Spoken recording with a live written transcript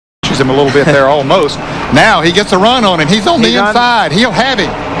him a little bit there almost. Now he gets a run on him. He's on the inside. He'll have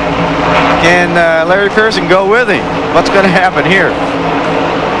him. Can Larry Pearson go with him? What's going to happen here?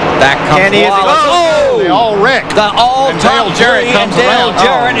 Back comes Wallace. Oh! They all wreck. The all-top three, and Dale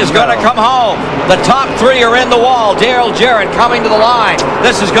Jarrett is going to come home. The top three are in the wall. Dale Jarrett coming to the line.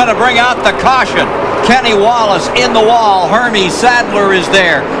 This is going to bring out the caution. Kenny Wallace in the wall. Hermie Sadler is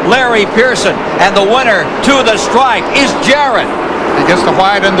there. Larry Pearson. And the winner to the stripe is Jarrett. He gets the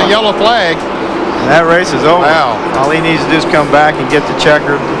white and the yellow flag. And that race is over. Wow. All he needs to do is come back and get the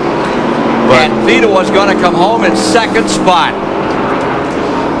checkered. And Vito was going to come home in second spot.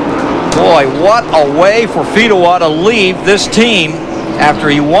 Boy, what a way for Fidowa to leave this team after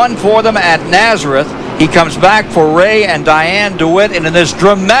he won for them at Nazareth. He comes back for Ray and Diane DeWitt, and in this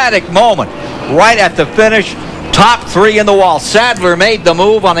dramatic moment, right at the finish, top three in the wall. Sadler made the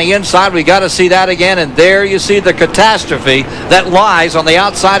move on the inside. We got to see that again, and there you see the catastrophe that lies on the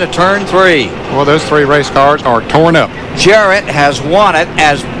outside of turn 3. Well, those 3 race cars are torn up. Jarrett has won it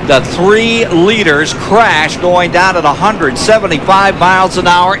as the 3 leaders crash going down at 175 miles an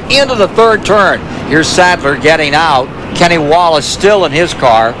hour into the 3rd turn. Here's Sadler getting out. Kenny Wallace still in his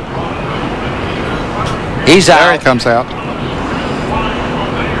car. He's out. There he comes out.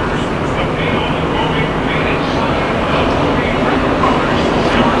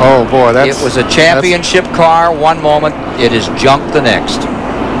 Oh boy, it was a championship car one moment. It is junk the next.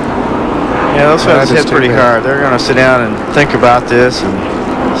 Yeah, those fellas hit pretty hard. They're going to sit down and think about this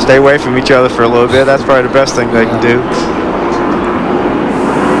and stay away from each other for a little bit. That's probably the best thing they can do.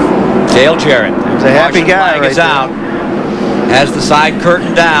 Dale Jarrett. He's a happy guy right is out. Has the side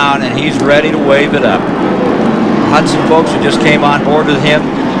curtain down, and he's ready to wave it up. Hudson folks who just came on board with him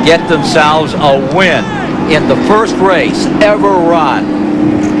get themselves a win in the first race ever run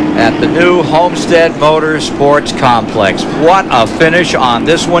at the new Homestead Motorsports Complex. What a finish on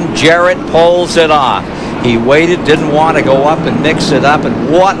this one. Jarrett pulls it off. He waited, didn't want to go up and mix it up,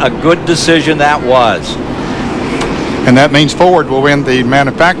 and what a good decision that was. And that means Ford will win the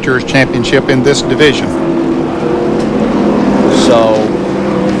Manufacturers Championship in this division. So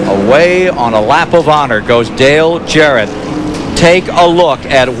away on a lap of honor goes Dale Jarrett. Take a look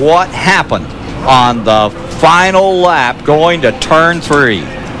at what happened on the final lap going to turn 3.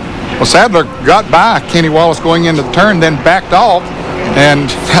 Well, Sadler got by Kenny Wallace going into the turn, then backed off,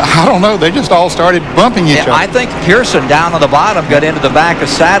 and I don't know, they just all started bumping each other. I think Pearson down on the bottom got into the back of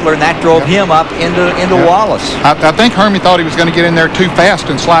Sadler, and that drove him up into Wallace. I think Hermie thought he was going to get in there too fast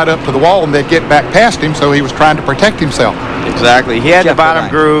and slide up to the wall, and they'd get back past him, so he was trying to protect himself. Exactly. He had the bottom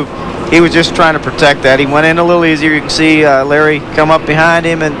groove. He was just trying to protect that. He went in a little easier. You can see Larry come up behind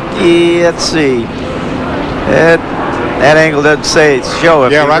him, and let's see. That angle doesn't show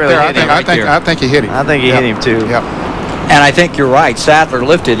if yeah, he right really there. hit him. I think he hit him. I think he hit him too. Yep. And I think you're right. Sadler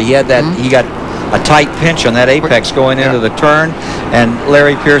lifted. He had that. He got a tight pinch on that apex going into the turn, and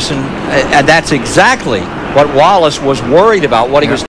Larry Pearson. And that's exactly what Wallace was worried about. What he was